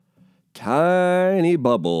tiny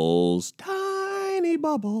bubbles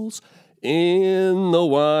in the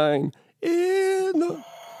wine,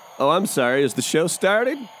 Oh, I'm sorry, is the show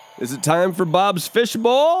starting? Is it time for Bob's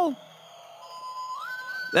Fishbowl?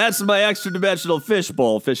 That's my extra-dimensional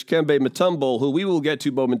fishbowl, Fishkembe Mutombo, who we will get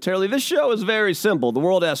to momentarily. This show is very simple. The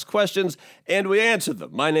world asks questions, and we answer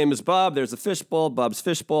them. My name is Bob. There's a fishbowl, Bob's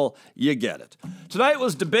Fishbowl. You get it. Tonight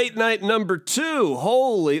was debate night number 2.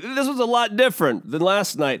 Holy, this was a lot different than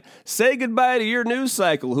last night. Say goodbye to your news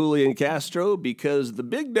cycle, Julian Castro, because the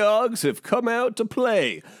big dogs have come out to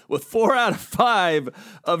play, with 4 out of 5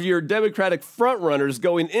 of your Democratic frontrunners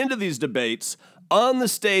going into these debates on the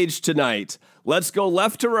stage tonight. Let's go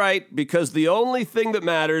left to right, because the only thing that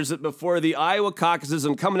matters before the Iowa caucuses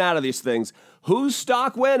and coming out of these things, whose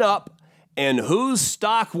stock went up and whose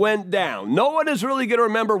stock went down. No one is really going to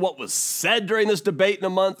remember what was said during this debate in a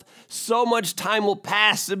month. So much time will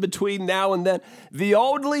pass in between now and then. The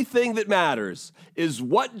only thing that matters is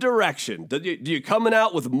what direction. Do you coming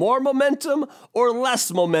out with more momentum or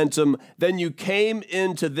less momentum than you came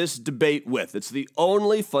into this debate with? It's the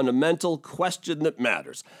only fundamental question that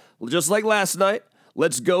matters. Just like last night,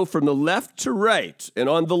 let's go from the left to right. And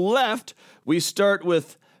on the left, we start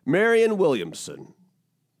with Marianne Williamson,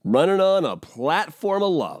 running on a platform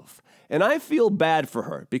of love. And I feel bad for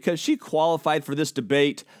her because she qualified for this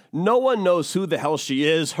debate. No one knows who the hell she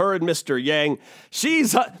is, her and Mr. Yang.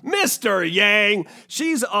 Mr. Yang!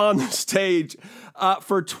 She's on the stage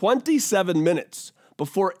for 27 minutes.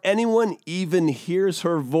 Before anyone even hears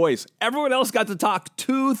her voice. Everyone else got to talk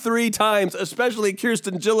 2-3 times, especially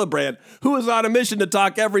Kirsten Gillibrand, who was on a mission to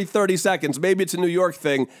talk every 30 seconds. Maybe it's a New York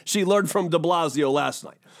thing. She learned from de Blasio last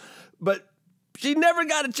night. But she never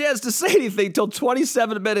got a chance to say anything till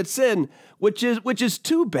 27 minutes in, which is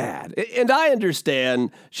too bad. And I understand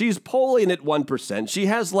she's polling at 1%. She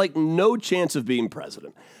has no chance of being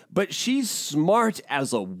president. But she's smart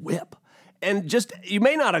as a whip. And you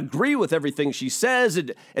may not agree with everything she says,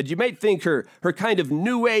 and you may think her kind of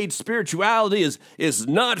new age spirituality is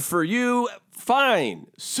not for you. Fine,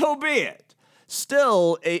 so be it.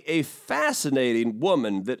 Still, a fascinating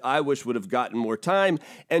woman that I wish would have gotten more time.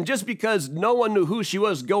 And just because no one knew who she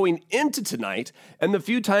was going into tonight, and the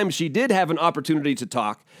few times she did have an opportunity to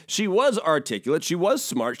talk, she was articulate, she was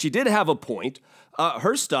smart, she did have a point.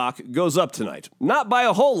 Her stock goes up tonight. Not by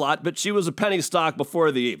a whole lot, but she was a penny stock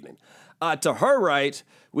before the evening. To her right,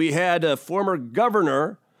 we had a former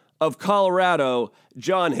governor of Colorado,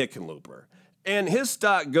 John Hickenlooper. And his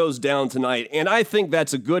stock goes down tonight, and I think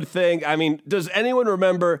that's a good thing. I mean, does anyone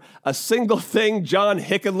remember a single thing John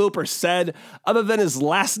Hickenlooper said other than his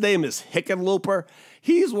last name is Hickenlooper?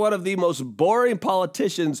 He's one of the most boring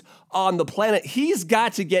politicians on the planet. He's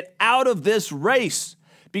got to get out of this race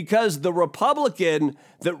because the Republican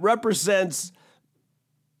that represents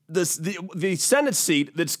the Senate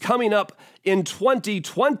seat that's coming up in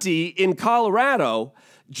 2020 in Colorado,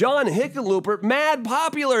 John Hickenlooper, mad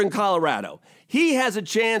popular in Colorado. He has a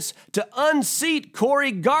chance to unseat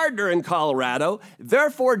Cory Gardner in Colorado.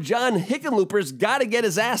 Therefore, John Hickenlooper's got to get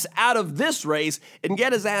his ass out of this race and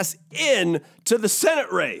get his ass in to the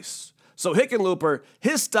Senate race. So Hickenlooper,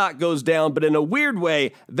 his stock goes down, but in a weird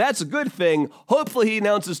way, that's a good thing. Hopefully he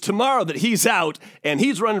announces tomorrow that he's out and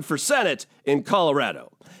he's running for Senate in Colorado.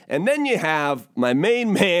 And then you have my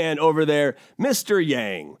main man over there, Mr.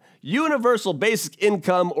 Yang. Universal basic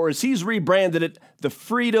income, or as he's rebranded it, the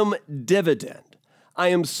freedom dividend. I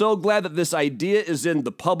am so glad that this idea is in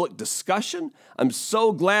the public discussion. I'm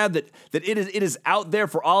so glad that it is out there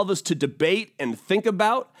for all of us to debate and think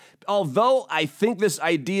about. Although I think this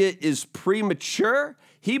idea is premature,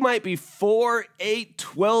 he might be 4, 8,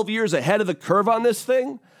 12 years ahead of the curve on this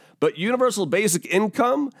thing. But universal basic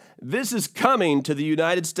income, this is coming to the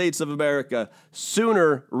United States of America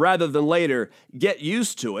sooner rather than later. Get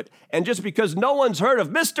used to it. And just because no one's heard of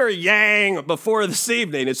Mr. Yang before this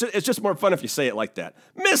evening, it's just more fun if you say it like that.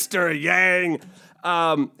 Mr. Yang.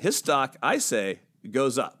 His stock, I say,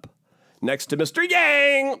 goes up. Next to Mr.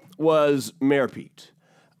 Yang was Mayor Pete.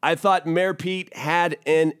 I thought Mayor Pete had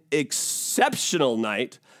an exceptional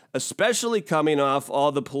night, especially coming off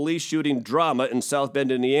all the police shooting drama in South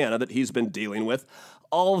Bend, Indiana that he's been dealing with.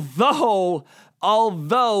 Although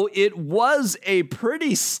it was a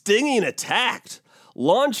pretty stinging attack.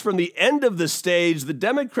 Launched from the end of the stage, the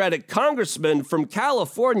Democratic congressman from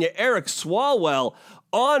California, Eric Swalwell,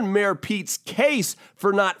 on Mayor Pete's case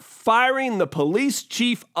for not firing the police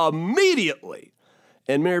chief immediately.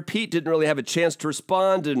 And Mayor Pete didn't really have a chance to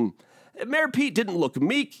respond, and Mayor Pete didn't look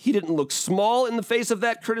meek. He didn't look small in the face of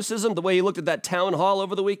that criticism, the way he looked at that town hall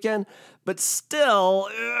over the weekend. But still,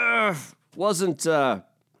 wasn't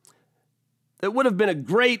It would have been a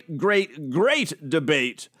great, great, great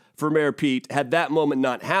debate for Mayor Pete had that moment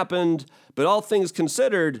not happened. But all things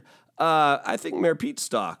considered, I think Mayor Pete's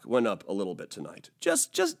stock went up a little bit tonight.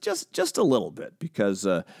 Just a little bit, because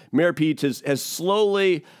Mayor Pete has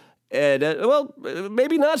slowly, well,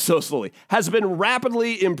 maybe not so slowly, has been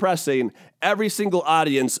rapidly impressing every single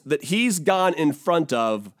audience that he's gone in front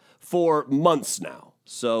of for months now.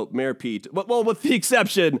 So Mayor Pete, well, with the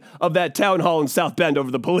exception of that town hall in South Bend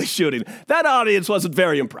over the police shooting, that audience wasn't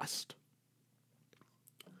very impressed.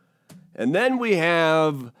 And then we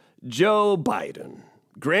have Joe Biden,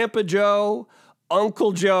 Grandpa Joe,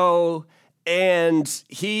 Uncle Joe, and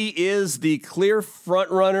he is the clear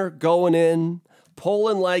front runner going in,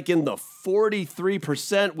 polling like in the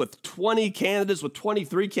 43% with 20 candidates, with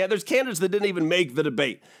 23 candidates. There's candidates that didn't even make the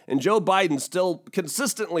debate. And Joe Biden's still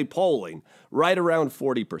consistently polling right around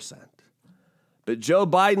 40%. But Joe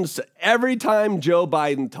Biden, every time Joe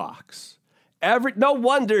Biden talks, no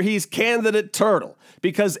wonder he's candidate turtle,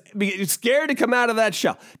 because he's scared to come out of that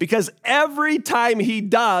shell, because every time he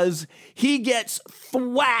does, he gets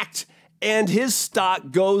thwacked and his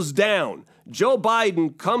stock goes down. Joe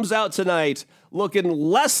Biden comes out tonight looking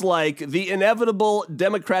less like the inevitable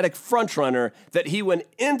Democratic frontrunner that he went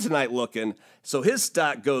in tonight looking, so his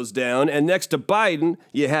stock goes down. And next to Biden,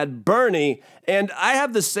 you had Bernie, and I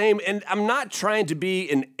have the same, and I'm not trying to be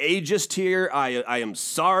an ageist here. I am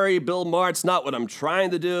sorry, Bill Maher, it's not what I'm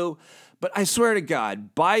trying to do. But I swear to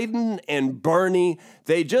God, Biden and Bernie,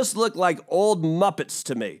 they just look like old Muppets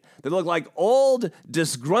to me. They look like old,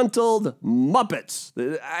 disgruntled Muppets.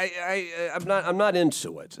 I'm not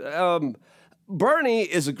into it. Bernie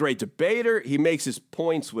is a great debater. He makes his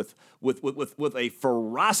points with a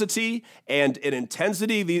ferocity and an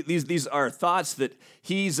intensity. These are thoughts that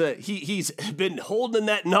he's been holding in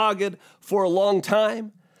that noggin for a long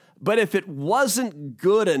time. But if it wasn't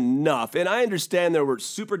good enough, and I understand there were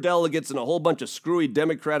super delegates and a whole bunch of screwy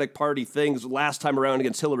Democratic Party things last time around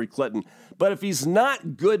against Hillary Clinton, but if he's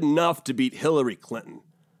not good enough to beat Hillary Clinton,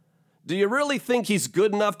 do you really think he's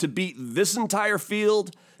good enough to beat this entire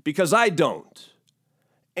field? Because I don't.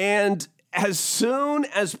 And as soon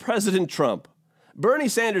as President Trump, Bernie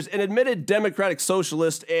Sanders, an admitted democratic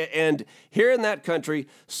socialist, and here in that country,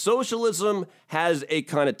 socialism has a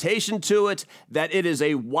connotation to it that it is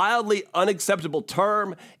a wildly unacceptable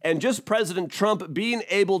term, and just President Trump being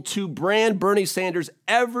able to brand Bernie Sanders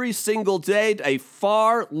every single day a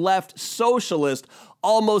far left socialist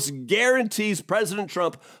almost guarantees President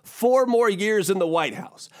Trump 4 more years in the White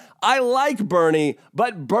House. I like Bernie,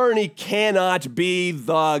 but Bernie cannot be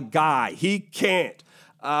the guy. He can't.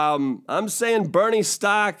 I'm saying Bernie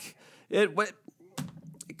stock, it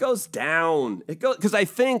goes down. It goes, because I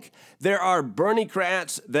think there are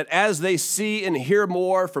Bernie-crats that as they see and hear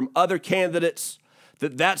more from other candidates,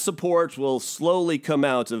 that support will slowly come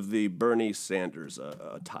out of the Bernie Sanders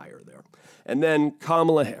attire there. And then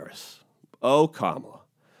Kamala Harris. Oh, Kamala.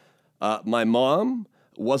 My mom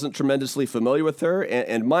wasn't tremendously familiar with her,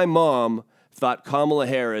 and my mom thought Kamala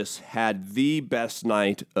Harris had the best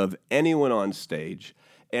night of anyone on stage.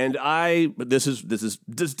 And this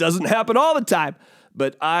doesn't happen all the time,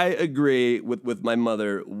 but I agree with my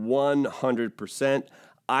mother 100%.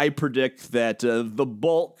 I predict that the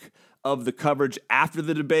bulk of the coverage after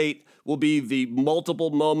the debate will be the multiple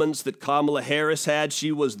moments that Kamala Harris had.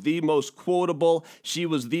 She was the most quotable. She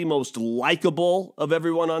was the most likable of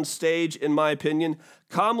everyone on stage, in my opinion.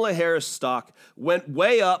 Kamala Harris stock went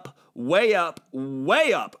way up, way up,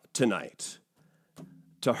 way up tonight.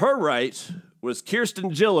 To her right was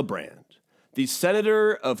Kirsten Gillibrand, the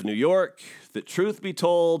senator of New York, that, truth be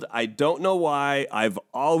told, I don't know why, I've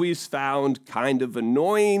always found kind of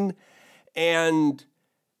annoying. And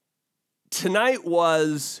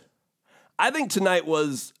I think tonight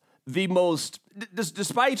was the most,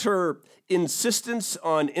 despite her insistence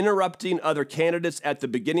on interrupting other candidates at the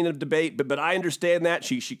beginning of the debate, but I understand that.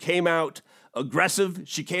 She came out aggressive.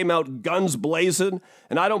 She came out guns blazing,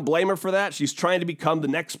 and I don't blame her for that. She's trying to become the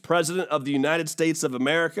next president of the United States of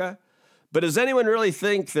America. But does anyone really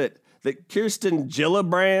think that Kirsten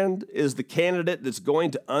Gillibrand is the candidate that's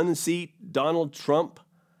going to unseat Donald Trump?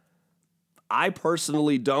 I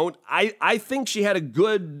personally don't. I think she had a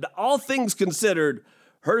good, all things considered,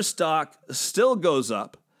 her stock still goes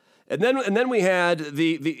up. And then we had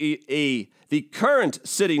the current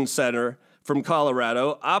sitting senator from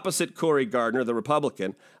Colorado, opposite Cory Gardner, the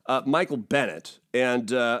Republican, Michael Bennet.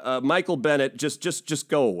 And Michael Bennet, just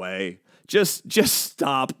go away. Just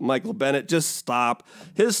stop, Michael Bennet. Just stop.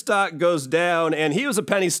 His stock goes down, and he was a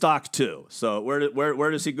penny stock too. So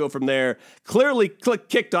where does he go from there? Clearly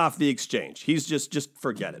kicked off the exchange. He's just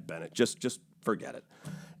forget it, Bennet. Just forget it.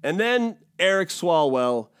 And then Eric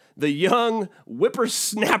Swalwell, the young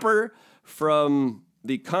whippersnapper from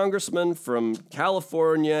the congressman from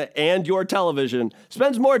California and your television,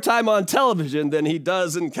 spends more time on television than he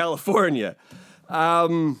does in California.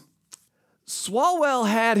 Swalwell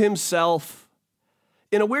had himself,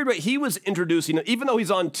 in a weird way, he was introducing, even though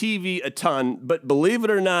he's on TV a ton, but believe it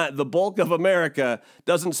or not, the bulk of America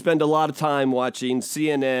doesn't spend a lot of time watching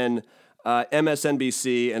CNN,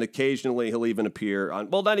 MSNBC, and occasionally he'll even appear on,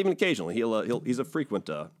 well, not even occasionally, he's a frequent,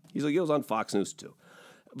 he goes on Fox News too.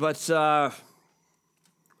 But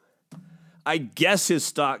I guess his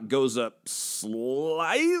stock goes up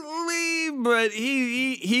slightly, but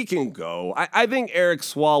he can go. I think Eric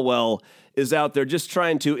Swalwell is out there just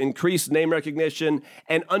trying to increase name recognition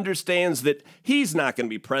and understands that he's not going to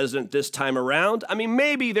be president this time around. I mean,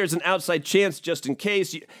 maybe there's an outside chance just in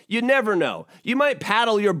case. You never know. You might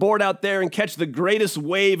paddle your board out there and catch the greatest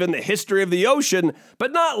wave in the history of the ocean,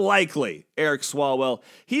 but not likely, Eric Swalwell.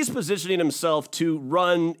 He's positioning himself to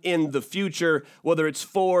run in the future, whether it's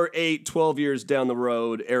 4, 8, 12 years down the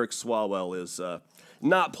road. Eric Swalwell is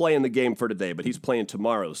not playing the game for today, but he's playing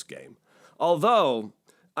tomorrow's game. Although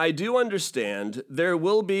I do understand there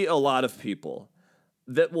will be a lot of people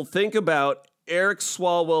that will think about Eric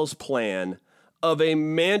Swalwell's plan of a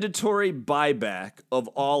mandatory buyback of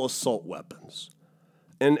all assault weapons.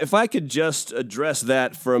 And if I could just address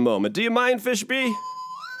that for a moment. Do you mind, Fishby?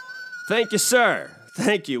 Thank you, sir.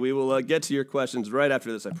 Thank you. We will get to your questions right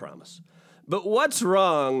after this, I promise. But what's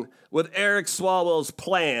wrong with Eric Swalwell's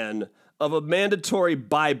plan of a mandatory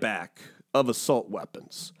buyback of assault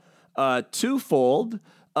weapons? Twofold.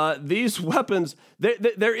 These weapons,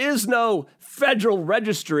 there is no federal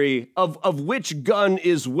registry of which gun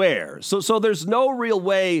is where. So there's no real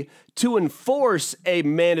way to enforce a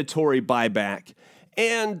mandatory buyback.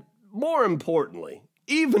 And more importantly,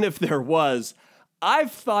 even if there was,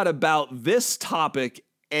 I've thought about this topic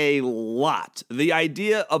a lot. The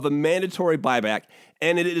idea of a mandatory buyback,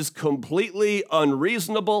 and it is completely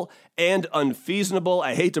unreasonable and unfeasible.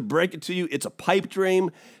 I hate to break it to you, it's a pipe dream,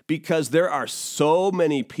 because there are so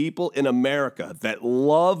many people in America that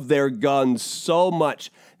love their guns so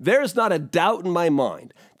much. There's not a doubt in my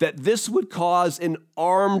mind that this would cause an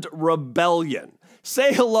armed rebellion.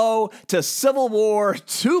 Say hello to Civil War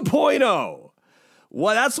 2.0.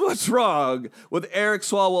 Well, that's what's wrong with Eric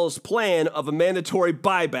Swalwell's plan of a mandatory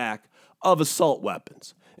buyback of assault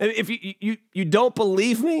weapons. If you don't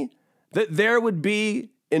believe me that there would be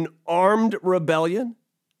an armed rebellion,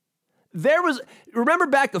 remember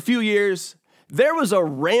back a few years, there was a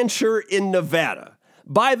rancher in Nevada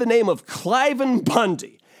by the name of Cliven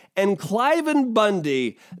Bundy. And Cliven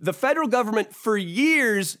Bundy, the federal government for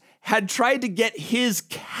years had tried to get his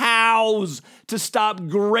cows to stop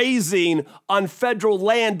grazing on federal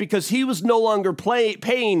land because he was no longer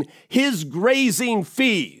paying his grazing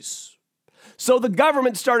fees. So the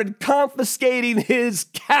government started confiscating his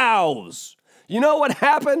cows. You know what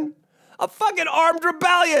happened? A fucking armed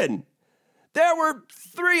rebellion. There were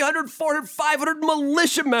 300, 400, 500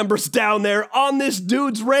 militia members down there on this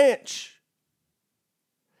dude's ranch.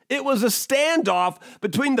 It was a standoff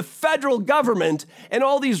between the federal government and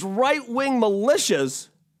all these right-wing militias,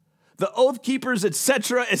 the Oath Keepers,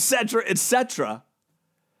 etc., etc., etc.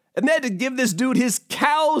 And they had to give this dude his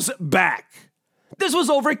cows back. This was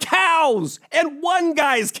over cows and one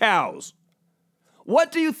guy's cows.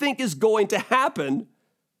 What do you think is going to happen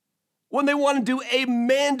when they want to do a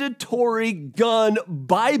mandatory gun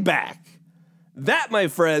buyback? That, my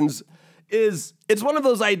friends, it's one of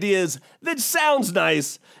those ideas that sounds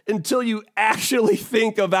nice until you actually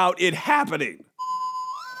think about it happening.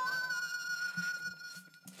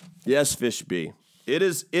 Yes, Fishby, it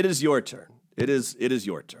is your turn. It is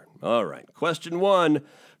your turn. All right. Question 1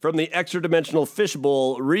 from the extra-dimensional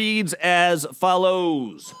fishbowl reads as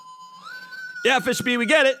follows. Yeah, Fishby, we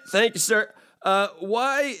get it. Thank you, sir.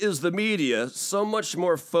 Why is the media so much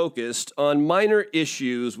more focused on minor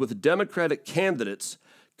issues with Democratic candidates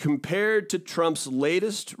compared to Trump's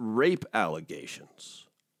latest rape allegations?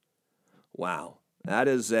 Wow, that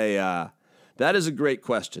is a great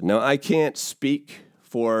question. Now, I can't speak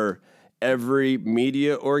for every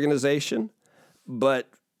media organization, but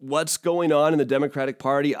what's going on in the Democratic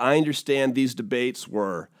Party, I understand these debates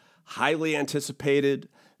were highly anticipated.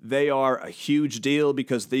 They are a huge deal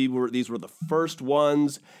because these were the first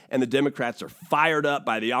ones, and the Democrats are fired up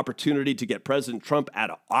by the opportunity to get President Trump out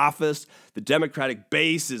of office. The Democratic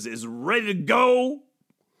base is ready to go.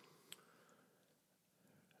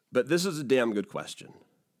 But this is a damn good question.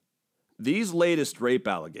 These latest rape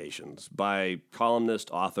allegations by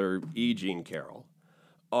columnist, author E. Jean Carroll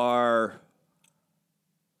are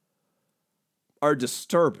are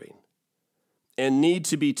disturbing and need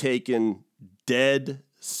to be taken dead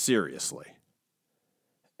seriously.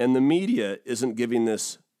 And the media isn't giving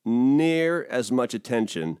this near as much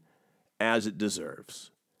attention as it deserves.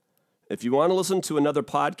 If you want to listen to another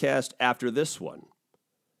podcast after this one,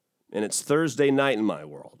 and it's Thursday night in my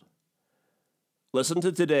world, listen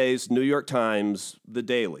to today's New York Times The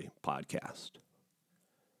Daily podcast.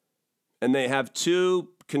 And they have two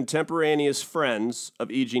contemporaneous friends of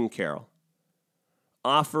E. Jean Carroll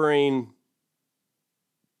offering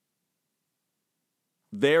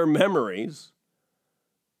their memories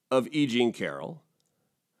of E. Jean Carroll,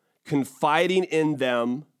 confiding in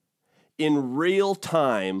them in real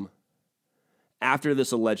time after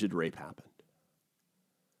this alleged rape happened.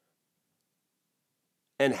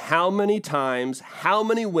 And how many times, how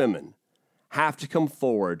many women have to come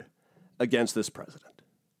forward against this president?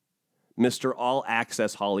 Mr. All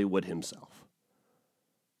Access Hollywood himself.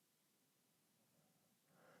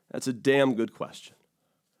 That's a damn good question.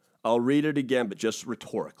 I'll read it again, but just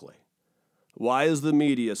rhetorically. Why is the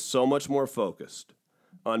media so much more focused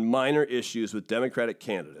on minor issues with Democratic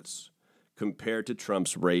candidates compared to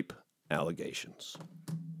Trump's rape allegations?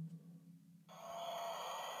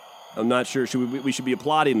 I'm not sure we should be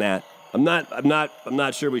applauding that. I'm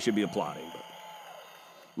not sure we should be applauding. But.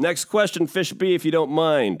 Next question, Fish B, if you don't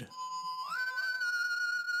mind.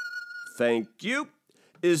 Thank you.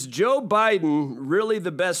 Is Joe Biden really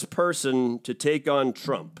the best person to take on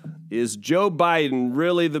Trump? Is Joe Biden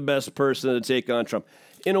really the best person to take on Trump?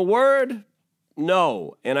 In a word,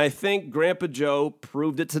 no. And I think Grandpa Joe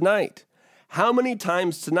proved it tonight. How many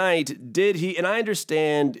times tonight did he, and I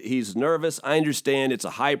understand he's nervous, I understand it's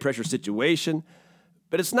a high-pressure situation,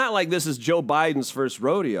 but it's not like this is Joe Biden's first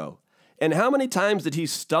rodeo. And how many times did he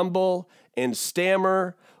stumble and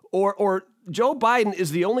stammer? Or Joe Biden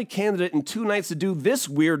is the only candidate in 2 nights to do this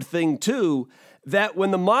weird thing, too, that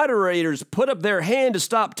when the moderators put up their hand to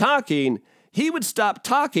stop talking, he would stop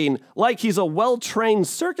talking like he's a well-trained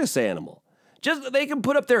circus animal. Just they can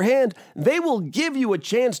put up their hand. They will give you a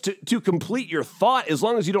chance to complete your thought as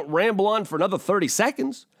long as you don't ramble on for another 30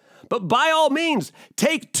 seconds. But by all means,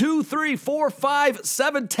 take 2, 3, 4, 5,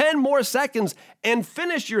 7, 10 more seconds and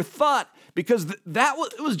finish your thought because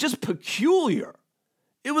it was just peculiar.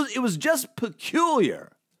 It was just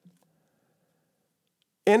peculiar.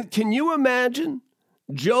 And can you imagine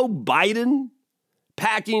Joe Biden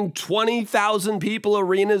packing 20,000 people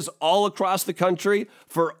arenas all across the country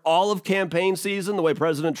for all of campaign season the way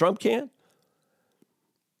President Trump can?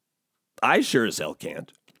 I sure as hell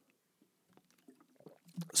can't.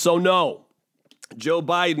 So no, Joe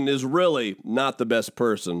Biden is really not the best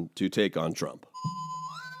person to take on Trump.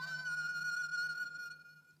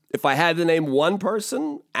 If I had to name one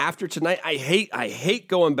person after tonight, I hate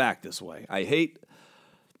going back this way. I hate,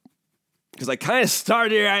 because I kind of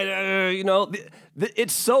started here,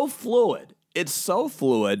 it's so fluid. It's so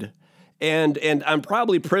fluid, and I'm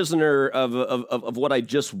probably prisoner of what I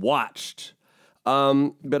just watched.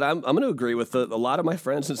 But I'm going to agree with a lot of my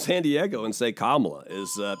friends in San Diego and say Kamala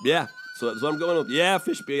is, yeah. So that's what I'm going with. Yeah,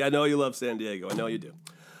 Fishby, I know you love San Diego. I know you do.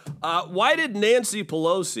 Why did Nancy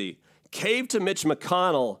Pelosi cave to Mitch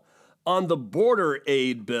McConnell on the border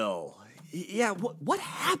aid bill? Yeah, what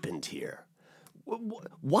happened here?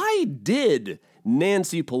 Why did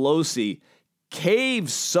Nancy Pelosi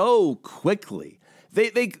cave so quickly?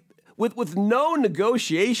 They with no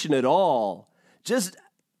negotiation at all. Just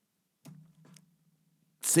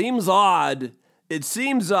seems odd. It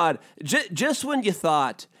seems odd. Just when you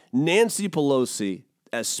thought Nancy Pelosi,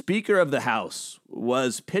 as Speaker of the House,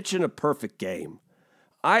 was pitching a perfect game,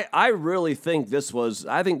 I really think this was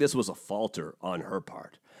a falter on her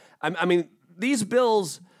part. I mean, these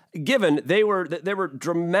bills, given there were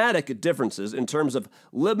dramatic differences in terms of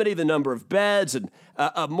limiting the number of beds and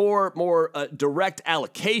a more direct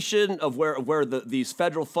allocation of where these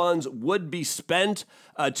federal funds would be spent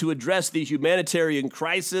to address the humanitarian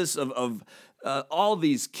crisis of all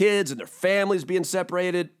these kids and their families being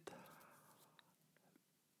separated.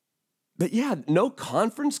 But yeah, no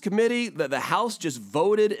conference committee. The House just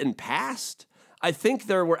voted and passed. I think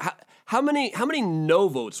there were how many no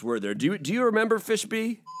votes were there? Do you remember,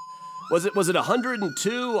 Fishby? Was it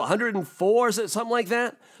 102, 104, something like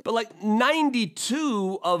that? But like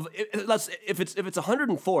 92 of if it's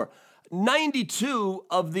 104, 92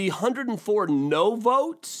 of the 104 no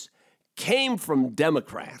votes came from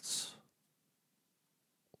Democrats.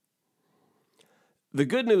 The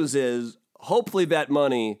good news is, hopefully that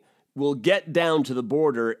money will get down to the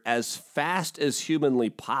border as fast as humanly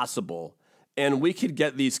possible, and we could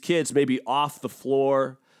get these kids maybe off the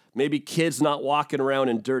floor, maybe kids not walking around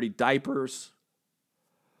in dirty diapers.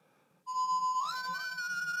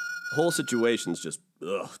 Whole situation's just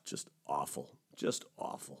awful. Just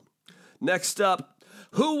awful. Next up,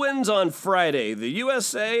 who wins on Friday, the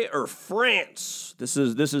USA or France? This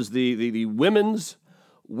is the Women's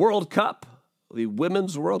World Cup. The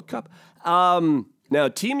Women's World Cup. Now,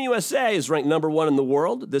 Team USA is ranked number 1 in the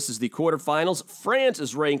world. This is the quarterfinals. France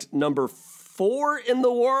is ranked number 4 in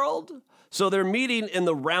the world. So they're meeting in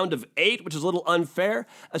the round of 8, which is a little unfair,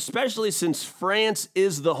 especially since France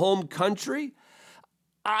is the home country.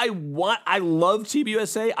 I love Team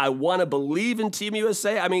USA. I want to believe in Team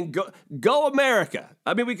USA. I mean, go America.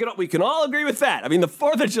 I mean, we can all agree with that. I mean, the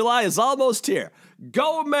 4th of July is almost here.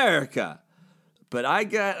 Go America. But I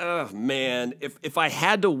got, man, if I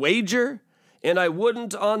had to wager, and I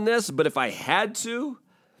wouldn't on this, but if I had to,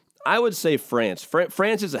 I would say France.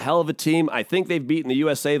 France is a hell of a team. I think they've beaten the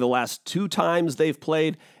USA the last 2 times they've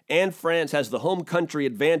played, and France has the home country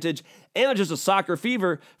advantage. And just a soccer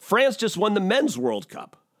fever, France just won the Men's World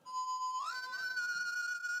Cup.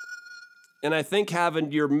 And I think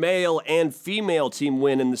having your male and female team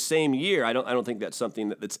win in the same year, I don't think that's something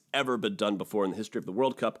that's ever been done before in the history of the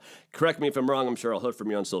World Cup. Correct me if I'm wrong. I'm sure I'll hear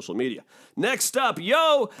from you on social media. Next up,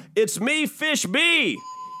 it's me, Fish B.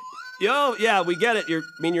 Yeah, we get it.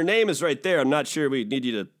 Your name is right there. I'm not sure we need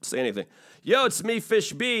you to say anything. It's me,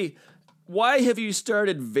 Fish B. Why have you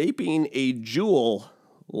started vaping a Juul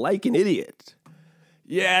like an idiot?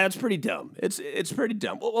 Yeah, that's pretty dumb. It's pretty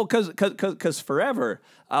dumb. Well, because forever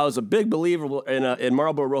I was a big believer in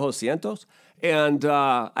Marlboro Rojo Cientos, and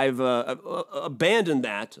I've abandoned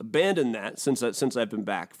that since I've been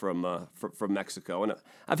back from Mexico, and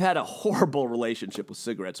I've had a horrible relationship with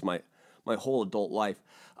cigarettes my whole adult life.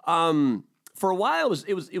 For a while,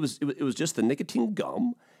 it was just the nicotine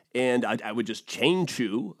gum. And I would just chain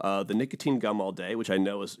chew the nicotine gum all day, which I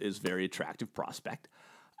know is very attractive prospect.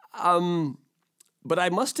 But I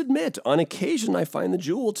must admit, on occasion, I find the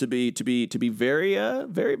Juul to be very,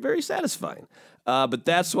 very, very satisfying. But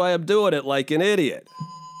that's why I'm doing it like an idiot.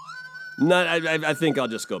 I think I'll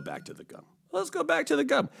just go back to the gum. Let's go back to the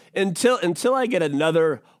gum until I get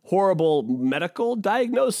another horrible medical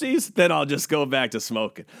diagnosis. Then I'll just go back to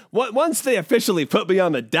smoking. Once they officially put me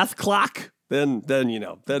on the death clock, then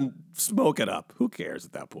smoke it up. Who cares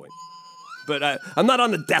at that point? But I'm not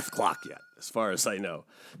on the death clock yet, as far as I know.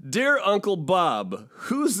 Dear Uncle Bob,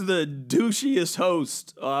 who's the douchiest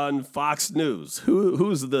host on Fox News?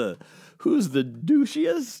 Who's the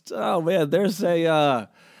douchiest? Oh man, there's a.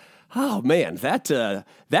 Oh man,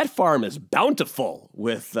 that farm is bountiful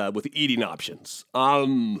with eating options.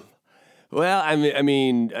 Well, I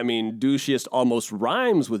mean, douchiest almost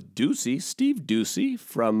rhymes with Ducey, Steve Ducey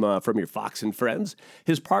from your Fox and Friends.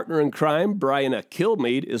 His partner in crime, Brian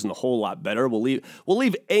Kilmeade, isn't a whole lot better. We'll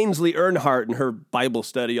leave Ainsley Earnhardt and her Bible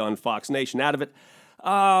study on Fox Nation out of it.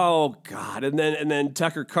 Oh God, and then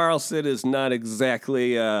Tucker Carlson is not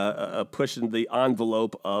exactly pushing the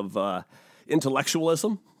envelope of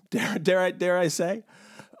intellectualism. Dare I say?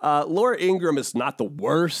 Laura Ingraham is not the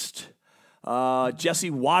worst. Jesse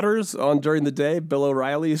Waters on During the Day, Bill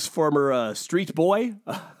O'Reilly's former street boy.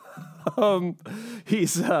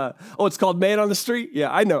 He's it's called Man on the Street. Yeah,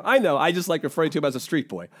 I know. I just like referring to him as a street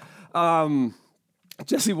boy.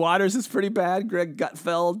 Jesse Waters is pretty bad. Greg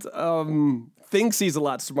Gutfeld thinks he's a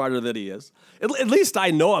lot smarter than he is. At least I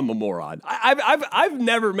know I'm a moron. I've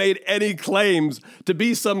never made any claims to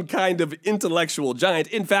be some kind of intellectual giant.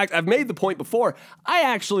 In fact, I've made the point before, I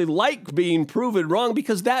actually like being proven wrong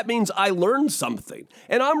because that means I learned something.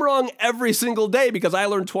 And I'm wrong every single day because I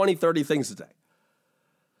learn 20, 30 things a day.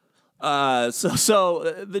 So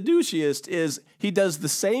the douchiest is he does the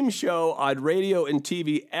same show on radio and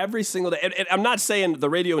TV every single day. And I'm not saying the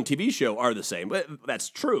radio and TV show are the same, but that's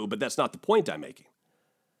true, but that's not the point I'm making.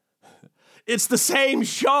 It's the same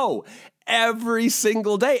show every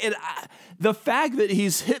single day. And the fact that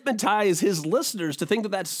he's hypnotized his listeners to think that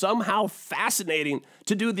that's somehow fascinating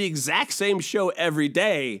to do the exact same show every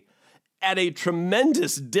day at a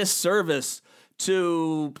tremendous disservice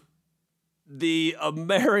to the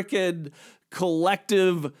American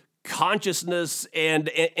collective consciousness and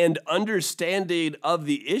understanding of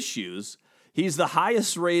the issues. He's the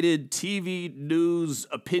highest rated TV news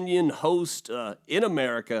opinion host in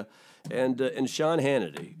America, and Sean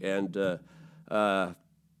Hannity. And I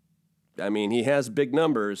mean, he has big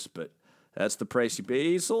numbers, but that's the price you pay.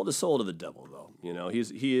 He sold his soul to the devil, though. You know,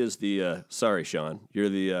 he is the. Sorry, Sean. You're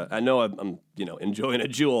the. I know I'm enjoying a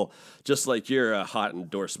Juul just like your hot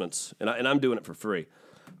endorsements, and I'm doing it for free.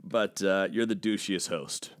 But you're the douchiest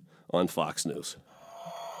host on Fox News.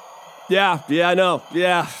 Yeah, I know.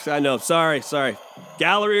 Yeah, I know. Sorry.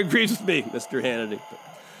 Gallery agrees with me, Mr. Hannity. But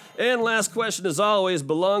And last question, as always,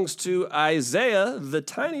 belongs to Isaiah, the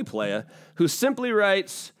tiny player, who simply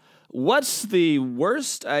writes, "What's the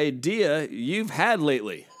worst idea you've had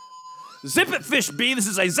lately?" Zip it, Fish B. This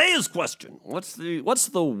is Isaiah's question. What's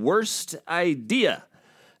the worst idea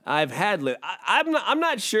I've had lately? I'm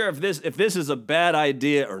not sure if this is a bad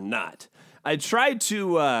idea or not. I tried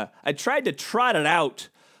to trot it out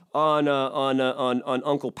on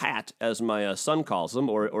Uncle Pat, as my son calls him,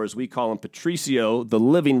 or as we call him, Patricio, the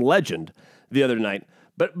living legend, the other night.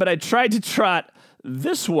 But I tried to trot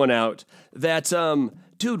this one out that,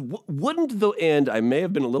 dude, and I may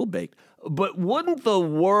have been a little baked, but wouldn't the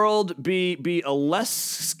world be a less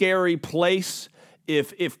scary place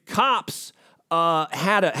if cops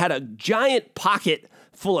had a giant pocket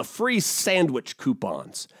full of free sandwich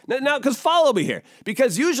coupons? Now, because follow me here,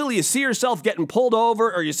 because usually you see yourself getting pulled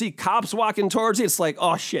over or you see cops walking towards you, it's like,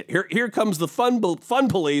 oh shit, here comes the fun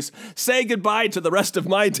police. Say goodbye to the rest of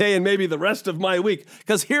my day and maybe the rest of my week,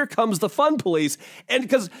 because here comes the fun police. And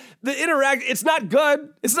because the it's not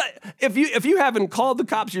good. It's not, if you haven't called the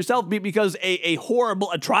cops yourself because a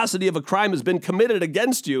horrible atrocity of a crime has been committed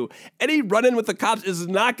against you, any run-in with the cops is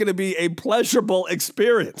not going to be a pleasurable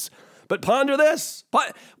experience. But ponder this,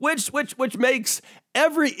 which makes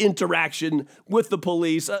every interaction with the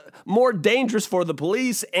police more dangerous for the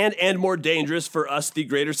police and more dangerous for us, the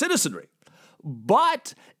greater citizenry.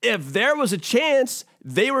 But if there was a chance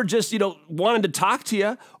they were just, wanted to talk to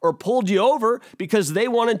you or pulled you over because they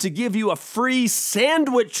wanted to give you a free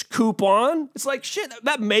sandwich coupon, it's like, shit,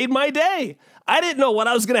 that made my day. I didn't know what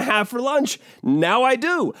I was going to have for lunch. Now I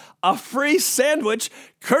do. A free sandwich,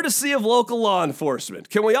 courtesy of local law enforcement.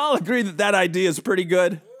 Can we all agree that idea is pretty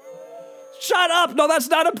good? Shut up. No, that's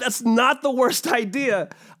not the worst idea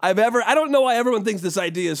I don't know why everyone thinks this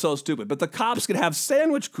idea is so stupid, but the cops could have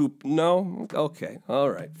sandwich No? Okay. All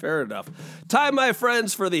right. Fair enough. Time, my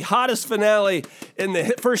friends, for the hottest finale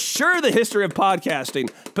for sure, the history of podcasting,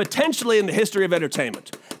 potentially in the history of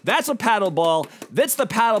entertainment. That's a paddle ball. That's the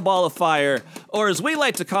paddle ball of fire, or as we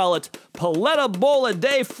like to call it, Paleta Bola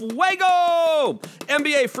de Fuego!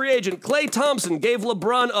 NBA free agent Klay Thompson gave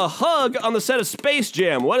LeBron a hug on the set of Space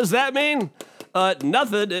Jam. What does that mean?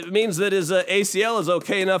 Nothing. It means that his ACL is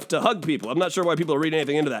okay enough to hug people. I'm not sure why people are reading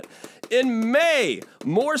anything into that. In May,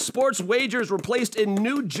 more sports wagers were placed in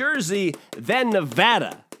New Jersey than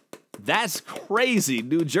Nevada. That's crazy.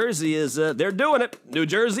 New Jersey is, they're doing it. New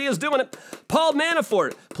Jersey is doing it. Paul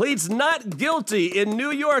Manafort pleads not guilty in New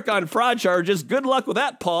York on fraud charges. Good luck with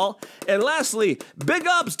that, Paul. And lastly, big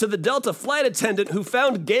ups to the Delta flight attendant who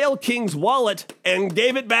found Gayle King's wallet and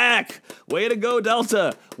gave it back. Way to go,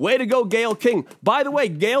 Delta. Way to go, Gayle King. By the way,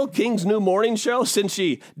 Gayle King's new morning show, since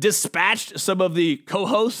she dispatched some of the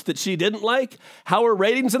co-hosts that she didn't like, how are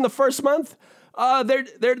ratings in the first month? They're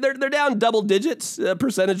down double digits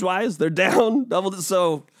percentage-wise. They're down double digits.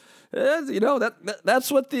 So, that's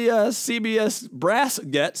what the CBS brass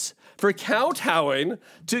gets for kowtowing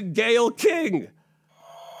to Gayle King.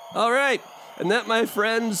 All right, and that, my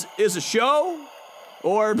friends, is a show,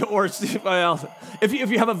 or well, if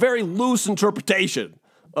you have a very loose interpretation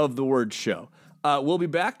of the word show. We'll be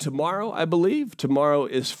back tomorrow, I believe. Tomorrow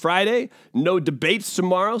is Friday. No debates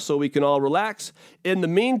tomorrow, so we can all relax. In the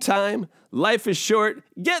meantime, life is short.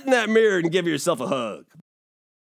 Get in that mirror and give yourself a hug.